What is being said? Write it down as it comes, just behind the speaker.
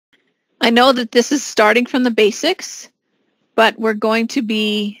I know that this is starting from the basics, but we're going to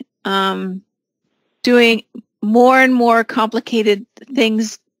be doing more and more complicated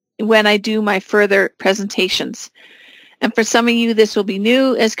things when I do my further presentations. And for some of you, this will be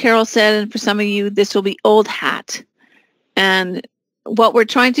new, as Carol said, and for some of you, this will be old hat. And what we're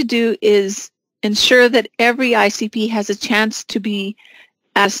trying to do is ensure that every ICP has a chance to be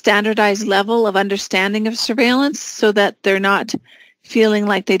at a standardized level of understanding of surveillance so that they're not feeling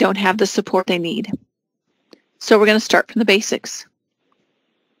like they don't have the support they need. So we're going to start from the basics.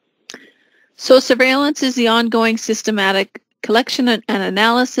 So surveillance is the ongoing systematic collection and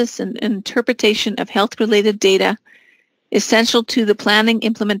analysis and interpretation of health-related data essential to the planning,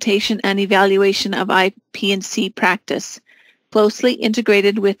 implementation, and evaluation of IPC practice, closely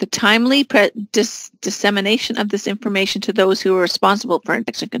integrated with the timely dissemination of this information to those who are responsible for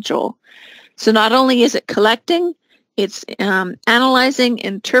infection control. So not only is it collecting, it's analyzing,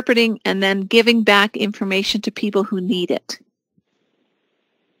 interpreting, and then giving back information to people who need it.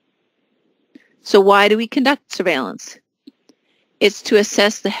 So why do we conduct surveillance? It's to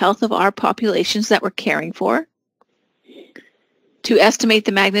assess the health of our populations that we're caring for, to estimate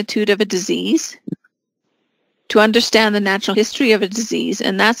the magnitude of a disease, to understand the natural history of a disease,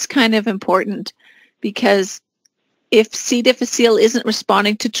 and that's kind of important because if C. difficile isn't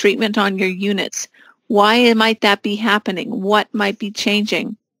responding to treatment on your units, why might that be happening? What might be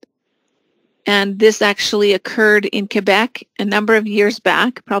changing? And this actually occurred in Quebec a number of years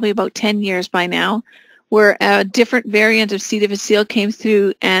back, probably about 10 years by now, where a different variant of C. difficile came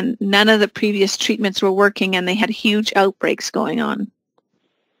through and none of the previous treatments were working and they had huge outbreaks going on.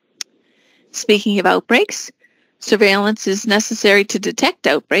 Speaking of outbreaks, surveillance is necessary to detect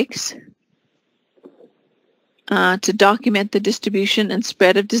outbreaks, to document the distribution and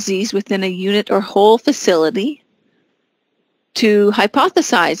spread of disease within a unit or whole facility, to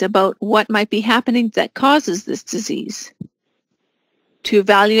hypothesize about what might be happening that causes this disease, to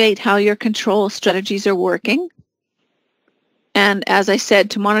evaluate how your control strategies are working, and as I said,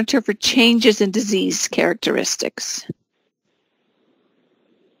 to monitor for changes in disease characteristics.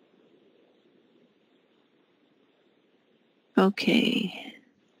 Okay.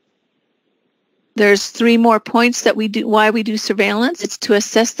 There's 3 more points that we do, why we do surveillance. It's to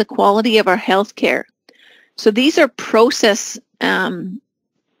assess the quality of our health care. So these are process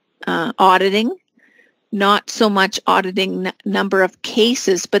auditing, not so much auditing number of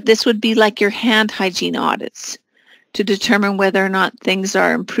cases, but this would be like your hand hygiene audits to determine whether or not things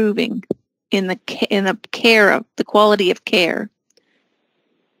are improving in the care of the quality of care.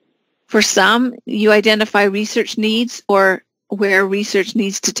 For some, you identify research needs or where research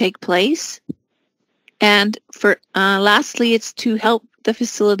needs to take place. And for lastly, it's to help the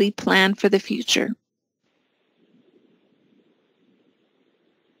facility plan for the future.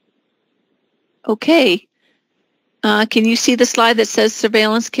 Okay, can you see the slide that says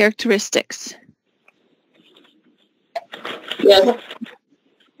surveillance characteristics? Yes.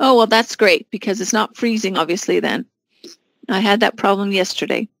 Oh, well, that's great because it's not freezing, obviously, then. I had that problem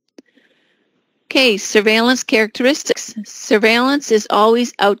yesterday. Okay, surveillance characteristics. Surveillance is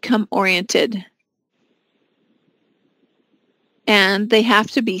always outcome-oriented. And they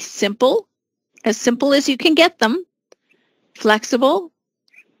have to be simple as you can get them, flexible,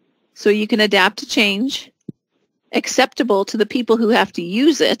 so you can adapt to change, acceptable to the people who have to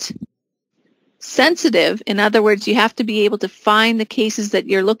use it, sensitive, in other words, you have to be able to find the cases that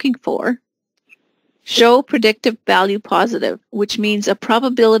you're looking for, show predictive value positive, which means a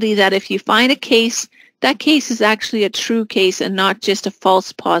probability that if you find a case, that case is actually a true case and not just a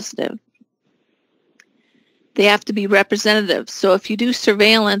false positive. They have to be representative. So if you do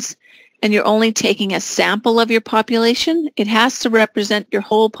surveillance and you're only taking a sample of your population, it has to represent your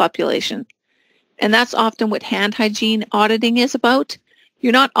whole population. And that's often what hand hygiene auditing is about.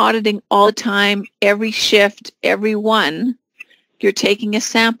 You're not auditing all the time, every shift, every one. You're taking a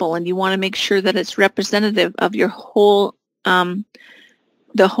sample and you want to make sure that it's representative of your whole,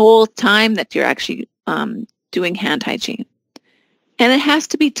 the whole time that you're actually doing hand hygiene. And it has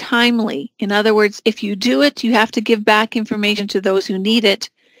to be timely. In other words, if you do it, you have to give back information to those who need it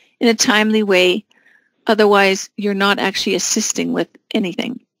in a timely way. Otherwise, you're not actually assisting with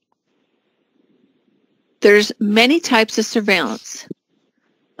anything. There's many types of surveillance.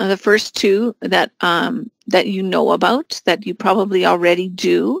 The first 2 that you know about, that you probably already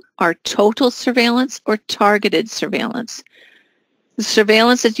do, are total surveillance or targeted surveillance. The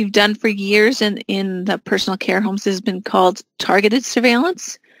surveillance that you've done for years in the personal care homes has been called targeted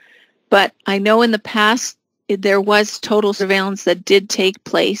surveillance. But I know in the past there was total surveillance that did take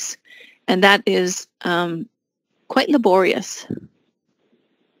place, and that is quite laborious.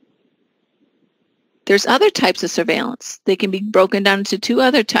 There's other types of surveillance. They can be broken down into two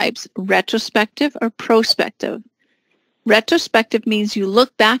other types, retrospective or prospective. Retrospective means you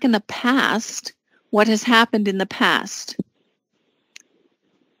look back in the past, what has happened in the past.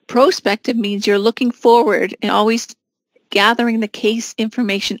 Prospective means you're looking forward and always gathering the case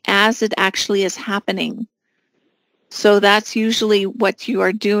information as it actually is happening. So that's usually what you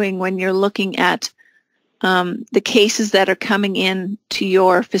are doing when you're looking at the cases that are coming in to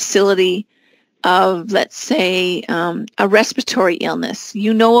your facility of, let's say, a respiratory illness.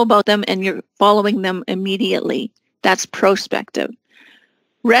 You know about them and you're following them immediately. That's prospective.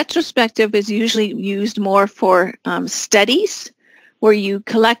 Retrospective is usually used more for studies, where you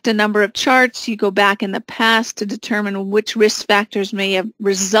collect a number of charts, you go back in the past to determine which risk factors may have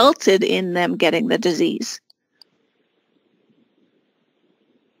resulted in them getting the disease.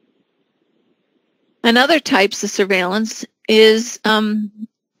 Another types of surveillance is,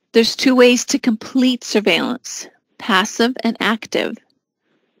 there's two ways to complete surveillance, passive and active.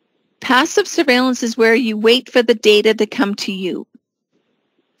 Passive surveillance is where you wait for the data to come to you.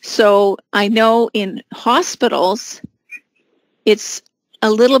 So I know in hospitals, it's a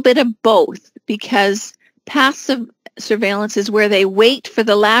little bit of both, because passive surveillance is where they wait for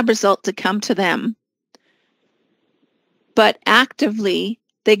the lab result to come to them. But actively,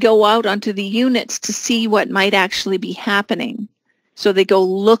 they go out onto the units to see what might actually be happening. So they go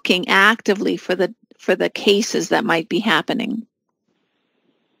looking actively for the cases that might be happening.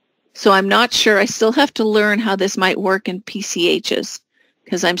 So I'm not sure. I still have to learn how this might work in PCHs,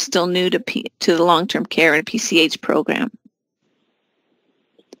 because I'm still new to the long-term care and PCH program.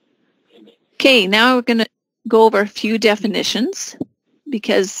 Okay, now we're going to go over a few definitions,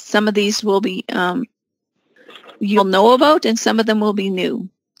 because some of these will be you'll know about, and some of them will be new.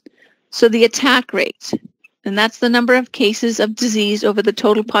 So the attack rate, and that's the number of cases of disease over the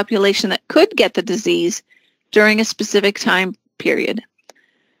total population that could get the disease during a specific time period.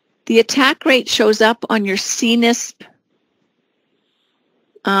 The attack rate shows up on your CNISP,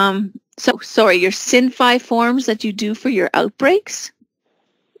 your SIN-5 forms that you do for your outbreaks,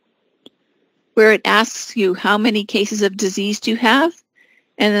 where it asks you how many cases of disease do you have,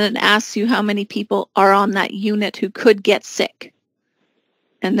 and then it asks you how many people are on that unit who could get sick.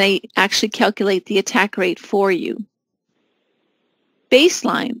 And they actually calculate the attack rate for you.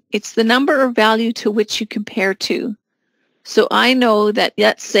 Baseline, it's the number or value to which you compare to. So I know that,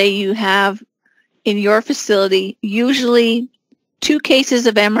 let's say you have in your facility usually 2 cases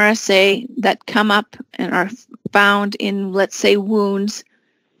of MRSA that come up and are found in, let's say, wounds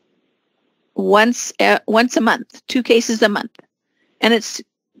once a month, 2 cases a month. And it's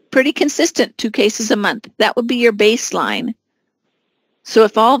pretty consistent, 2 cases a month. That would be your baseline. So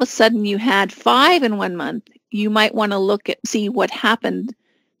if all of a sudden you had 5 in 1 month, you might want to look at, see what happened,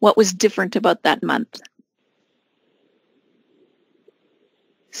 what was different about that month.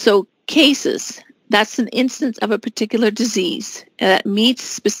 So cases, that's an instance of a particular disease that meets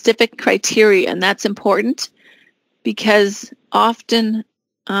specific criteria, and that's important because often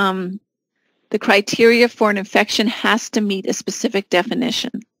the criteria for an infection has to meet a specific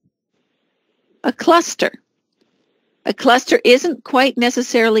definition. A cluster. A cluster isn't quite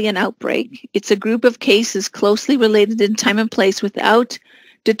necessarily an outbreak. It's a group of cases closely related in time and place without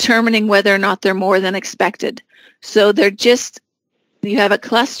determining whether or not they're more than expected. So they're just, you have a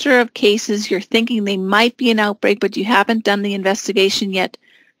cluster of cases, you're thinking they might be an outbreak, but you haven't done the investigation yet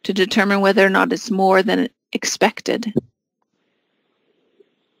to determine whether or not it's more than expected.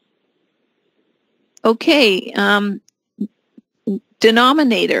 Okay,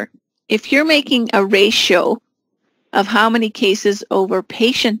 denominator. If you're making a ratio of how many cases over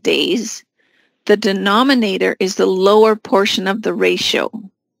patient days, the denominator is the lower portion of the ratio.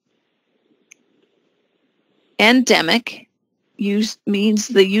 Endemic means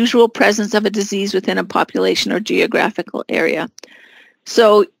the usual presence of a disease within a population or geographical area.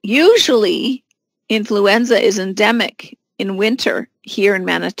 So usually influenza is endemic in winter here in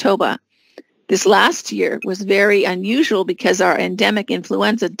Manitoba. This last year was very unusual because our endemic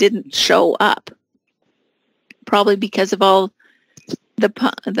influenza didn't show up, probably because of all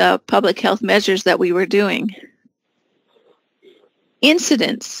the public health measures that we were doing.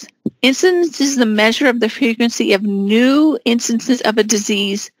 Incidence. Incidence is the measure of the frequency of new instances of a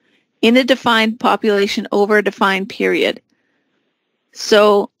disease in a defined population over a defined period.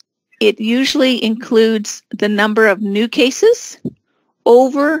 So it usually includes the number of new cases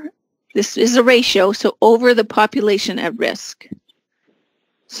over, this is a ratio, so over the population at risk.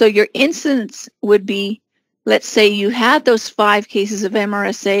 So your incidence would be, let's say you had those 5 cases of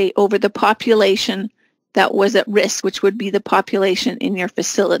MRSA over the population that was at risk, which would be the population in your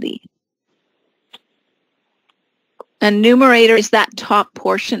facility. A numerator is that top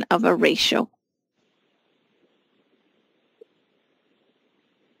portion of a ratio.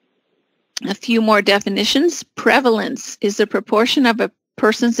 A few more definitions. Prevalence is the proportion of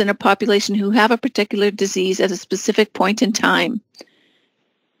persons in a population who have a particular disease at a specific point in time.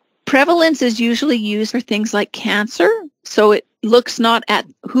 Prevalence is usually used for things like cancer, so it looks not at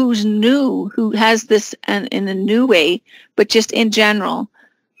who's new, who has this in a new way, but just in general,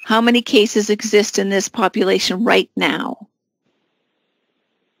 how many cases exist in this population right now.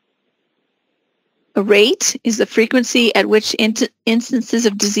 A rate is the frequency at which instances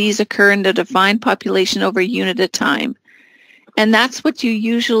of disease occur in a defined population over a unit of time. And that's what you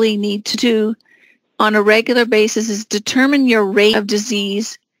usually need to do on a regular basis, is determine your rate of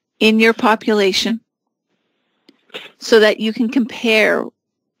disease in your population so that you can compare.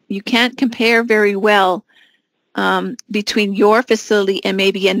 You can't compare very well between your facility and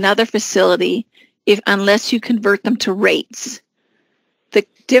maybe another facility unless you convert them to rates.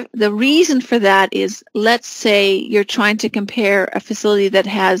 The reason for that is, let's say you're trying to compare a facility that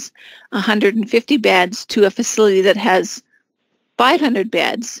has 150 beds to a facility that has 500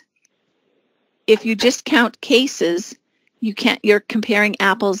 beds. If you just count cases, you're comparing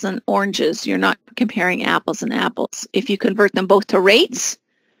apples and oranges. You're not comparing apples and apples. If you convert them both to rates,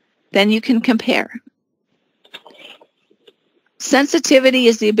 then you can compare. Sensitivity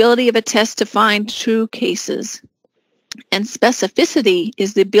is the ability of a test to find true cases. And specificity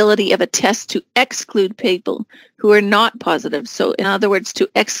is the ability of a test to exclude people who are not positive. So in other words, to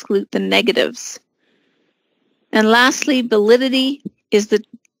exclude the negatives. And lastly, validity is the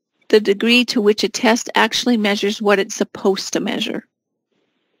degree to which a test actually measures what it's supposed to measure.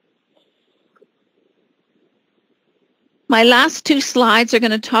 My last two slides are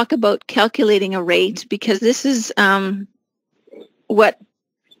going to talk about calculating a rate, because this is what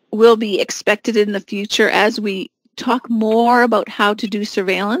will be expected in the future as we talk more about how to do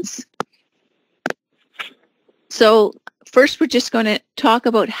surveillance. So first, we're just going to talk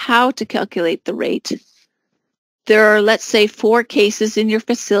about how to calculate the rate. There are, let's say, 4 cases in your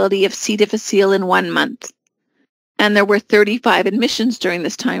facility of C. difficile in 1 month, and there were 35 admissions during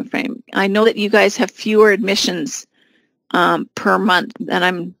this time frame. I know that you guys have fewer admissions per month,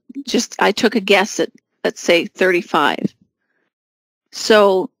 and I took a guess at, let's say, 35.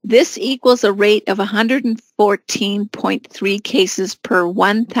 So this equals a rate of 114.3 cases per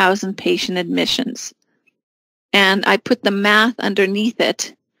 1,000 patient admissions. And I put the math underneath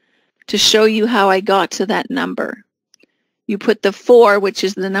it to show you how I got to that number. You put the 4, which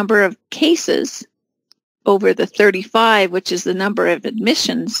is the number of cases, over the 35, which is the number of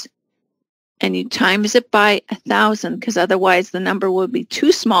admissions, and you times it by 1,000, because otherwise the number will be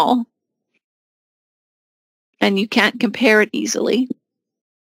too small and you can't compare it easily.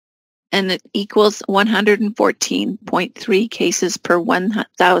 And it equals 114.3 cases per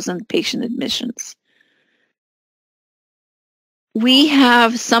 1,000 patient admissions. We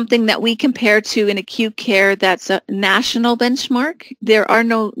have something that we compare to in acute care that's a national benchmark. There are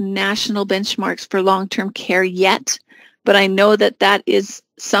no national benchmarks for long-term care yet, but I know that that is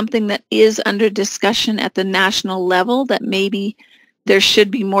something that is under discussion at the national level, that maybe there should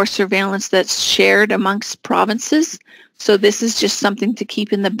be more surveillance that's shared amongst provinces. So this is just something to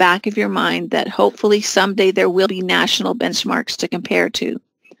keep in the back of your mind, that hopefully someday there will be national benchmarks to compare to.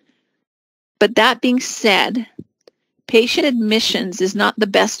 But that being said, patient admissions is not the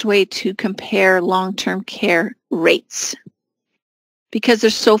best way to compare long-term care rates, because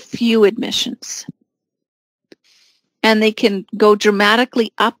there's so few admissions. And they can go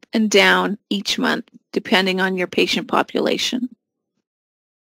dramatically up and down each month, depending on your patient population.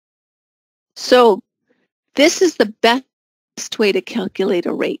 So this is the best way to calculate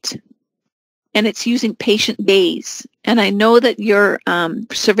a rate, and it's using patient days. And I know that your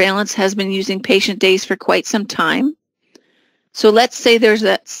surveillance has been using patient days for quite some time. So let's say there's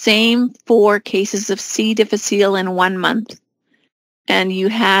that same 4 cases of C. difficile in 1 month, and you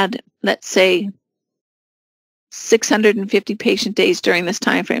had, let's say, 650 patient days during this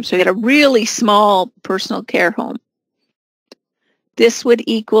time frame. So you had a really small personal care home. This would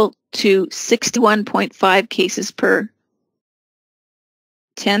equal to 61.5 cases per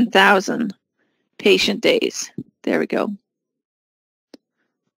 10,000 patient days. There we go.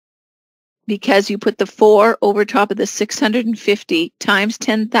 Because you put the 4 over top of the 650 times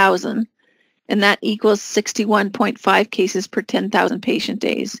 10,000, and that equals 61.5 cases per 10,000 patient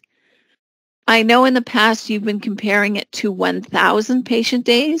days. I know in the past you've been comparing it to 1,000 patient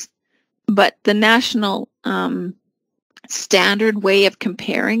days, but the national standard way of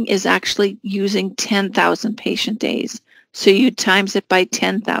comparing is actually using 10,000 patient days. So you times it by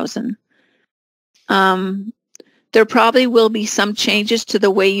 10,000. There probably will be some changes to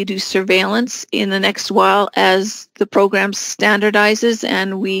the way you do surveillance in the next while as the program standardizes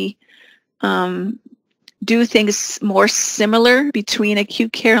and we do things more similar between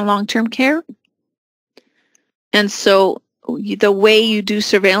acute care and long-term care. And so the way you do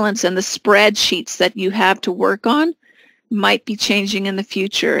surveillance and the spreadsheets that you have to work on might be changing in the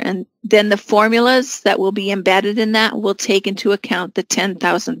future. And then the formulas that will be embedded in that will take into account the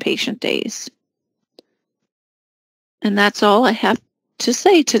 10,000 patient days. And that's all I have to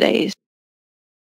say today.